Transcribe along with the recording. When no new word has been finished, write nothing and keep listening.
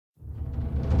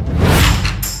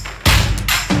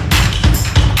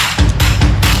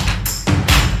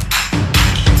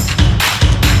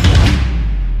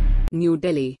New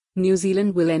Delhi, New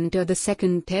Zealand will enter the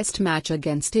second Test match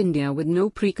against India with no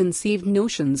preconceived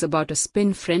notions about a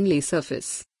spin-friendly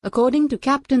surface, according to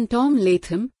Captain Tom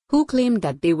Latham, who claimed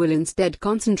that they will instead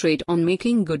concentrate on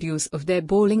making good use of their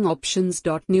bowling options.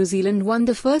 New Zealand won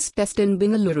the first Test in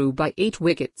Bengaluru by 8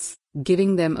 wickets,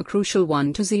 giving them a crucial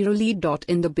 1-0 lead.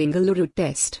 In the Bengaluru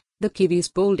Test, the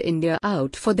Kiwis bowled India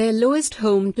out for their lowest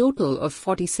home total of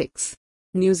 46.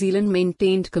 New Zealand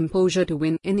maintained composure to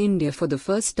win in India for the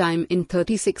first time in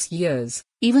 36 years,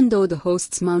 even though the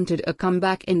hosts mounted a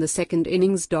comeback in the second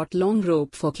innings. Long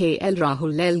rope for KL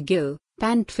Rahul. L. Gill,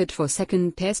 panned fit for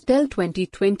second Test.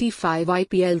 2025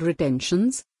 IPL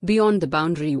retentions, beyond the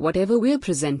boundary. Whatever we're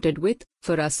presented with,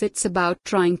 for us it's about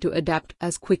trying to adapt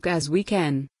as quick as we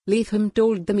can, Latham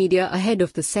told the media ahead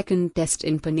of the second Test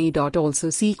in Pune. Also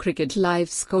see Cricket Live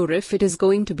score. If it is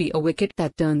going to be a wicket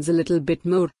that turns a little bit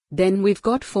more, then we've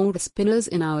got 4 spinners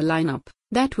in our lineup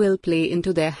that will play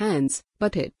into their hands,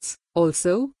 but it's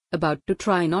also about to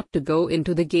try not to go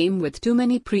into the game with too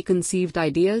many preconceived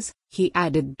ideas, he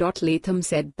added. Latham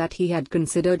said that he had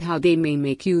considered how they may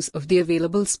make use of the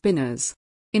available spinners.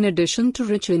 In addition to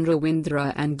Richin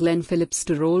Ravindra and Glenn Phillips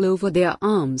to roll over their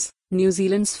arms, New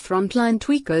Zealand's frontline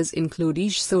tweakers include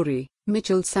Ish Sori,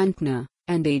 Mitchell Santner,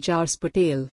 and H.R.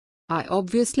 Patel. I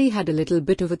obviously had a little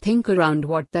bit of a think around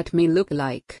what that may look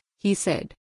like, he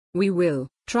said. We will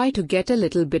try to get a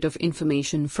little bit of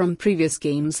information from previous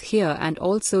games here, and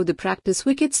also the practice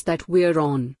wickets that we're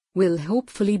on will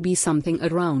hopefully be something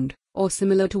around or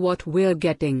similar to what we're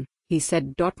getting, he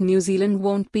said. New Zealand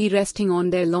won't be resting on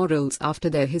their laurels after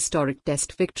their historic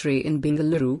Test victory in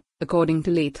Bengaluru, according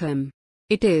to Latham.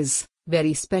 It is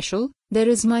very special. There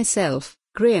is myself,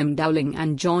 Graham Dowling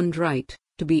and John Wright.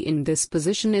 To be in this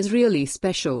position is really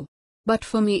special. But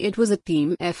for me it was a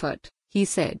team effort, he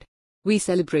said. We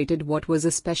celebrated what was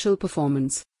a special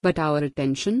performance, but our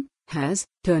attention has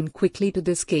turned quickly to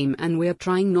this game, and we're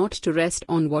trying not to rest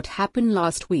on what happened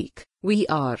last week. We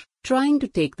are trying to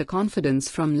take the confidence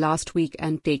from last week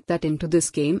and take that into this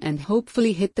game and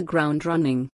hopefully hit the ground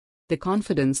running. The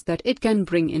confidence that it can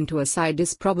bring into a side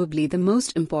is probably the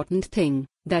most important thing,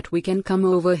 that we can come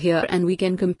over here and we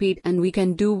can compete and we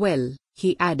can do well,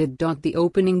 he added. The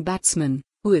opening batsman,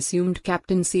 who assumed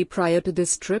captaincy prior to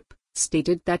this trip,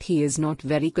 stated that he is not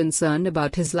very concerned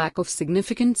about his lack of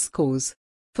significant scores.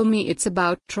 For me it's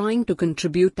about trying to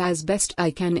contribute as best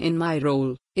I can in my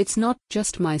role. It's not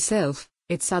just myself,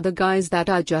 it's other guys that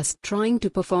are just trying to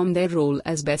perform their role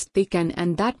as best they can,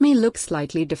 and that may look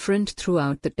slightly different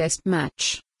throughout the Test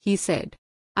match, he said.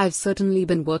 I've certainly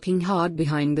been working hard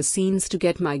behind the scenes to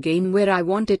get my game where I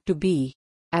want it to be.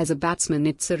 As a batsman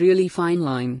it's a really fine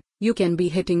line. You can be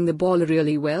hitting the ball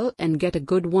really well and get a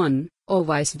good one, or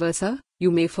vice versa. You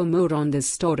may. For more on this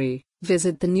story,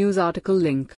 visit the news article link.